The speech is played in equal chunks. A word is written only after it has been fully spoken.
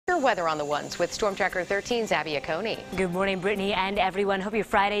Weather on the ones with Storm Tracker 13's Abby Aconi. Good morning, Brittany and everyone. Hope your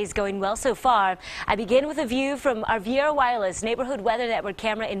Friday is going well so far. I begin with a view from our Viera Wireless Neighborhood Weather Network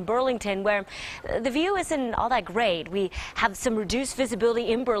camera in Burlington, where the view isn't all that great. We have some reduced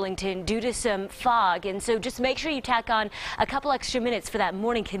visibility in Burlington due to some fog, and so just make sure you tack on a couple extra minutes for that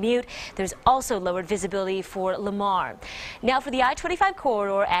morning commute. There's also lowered visibility for Lamar. Now for the I-25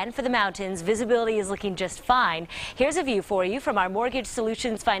 corridor and for the mountains, visibility is looking just fine. Here's a view for you from our Mortgage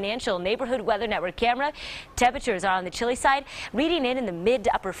Solutions Financial Neighborhood Weather Network camera. Temperatures are on the chilly side, reading in the mid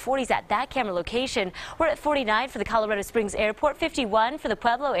to upper 40s at that camera location. We're at 49 for the Colorado Springs Airport, 51 for the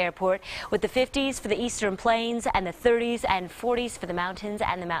Pueblo Airport, with the 50s for the Eastern Plains and the 30s and 40s for the mountains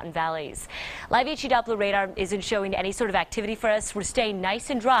and the mountain valleys. Live HE Doppler radar isn't showing any sort of activity for us. We're staying nice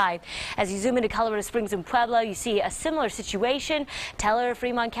and dry. As you zoom into Colorado Springs and Pueblo, you see a similar situation. Teller,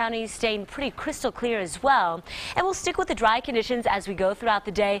 Fremont counties staying pretty crystal clear as well. And we'll stick with the dry conditions as we go throughout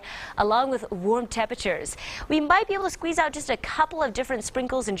the day, along with warm temperatures. We might be able to squeeze out just a couple of different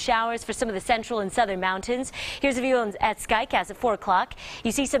sprinkles and showers for some of the central and southern mountains. Here's a view at Skycast at 4 o'clock.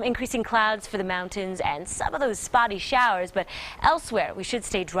 You see some increasing clouds for the mountains and some of those spotty showers, but elsewhere we should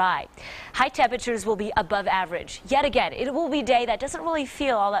stay dry. High temperatures will be above average. Yet again, it will be a day that doesn't really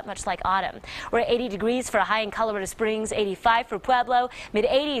feel all that much like autumn. We're at 80 degrees for a high in Colorado Springs, 85 for Pueblo,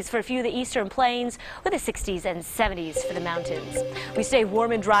 mid-80s for a few of the eastern plains, with the 60s and 70s for the mountains. We stay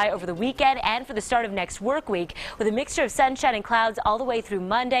warm and dry over the weekend and for the start of next work week, with a mixture of sunshine and clouds all the way through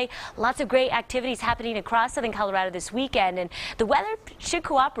Monday. Lots of great activities happening across southern Colorado this weekend, and the weather should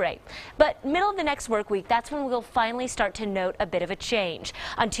cooperate. But middle of the next work week, that's when we'll finally start to note a bit of a change.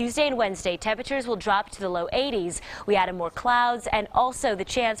 On Tuesday and Wednesday, temperatures will drop to the low 80s. We added more clouds and also the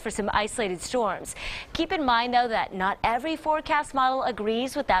chance for some isolated storms. Keep in mind, though, that not every forecast model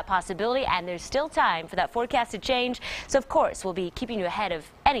agrees with that possibility, and there's still time for that forecast to change. So, of course, we'll be keeping you ahead of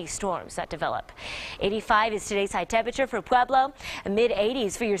any storms that develop. 85 is today's high temperature for Pueblo,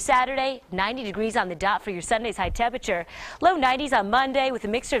 mid-80s for your Saturday, 90 degrees on the dot for your Sunday's high temperature, low 90s on Monday with a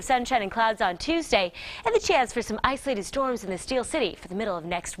mixture of sunshine and clouds on Tuesday, and the chance for some isolated storms in the Steel City for the middle of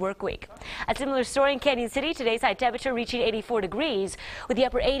next work week. A similar story in Canyon City, today's high temperature reaching 84 degrees with the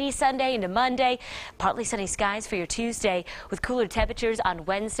upper 80s Sunday into Monday, partly sunny skies for your Tuesday with cooler temperatures on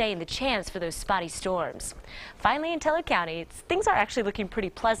Wednesday and the chance for those spotty storms. Finally, in Teller County, things are actually looking pretty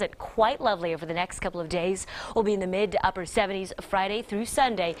pleasant, quite lovely over the next couple of days. We'll be in the mid to upper 70s Friday through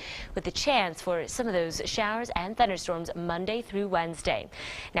Sunday with the chance for some of those showers and thunderstorms Monday through Wednesday.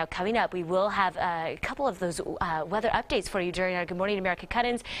 Now, coming up, we will have a couple of those weather updates for you during our Good Morning America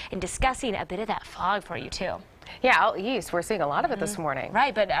cut-ins and discussing a bit of that fog for you, too. Yeah, out east, we're seeing a lot of it this morning.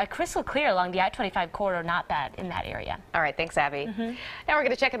 Right, but crystal clear along the I-25 corridor, not bad in that area. All right, thanks, Abby. Now we're going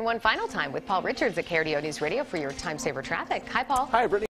to check in one final time with Paul Richards at KRDO News Radio for your time saver traffic. Hi, Paul. Hi, Brittany.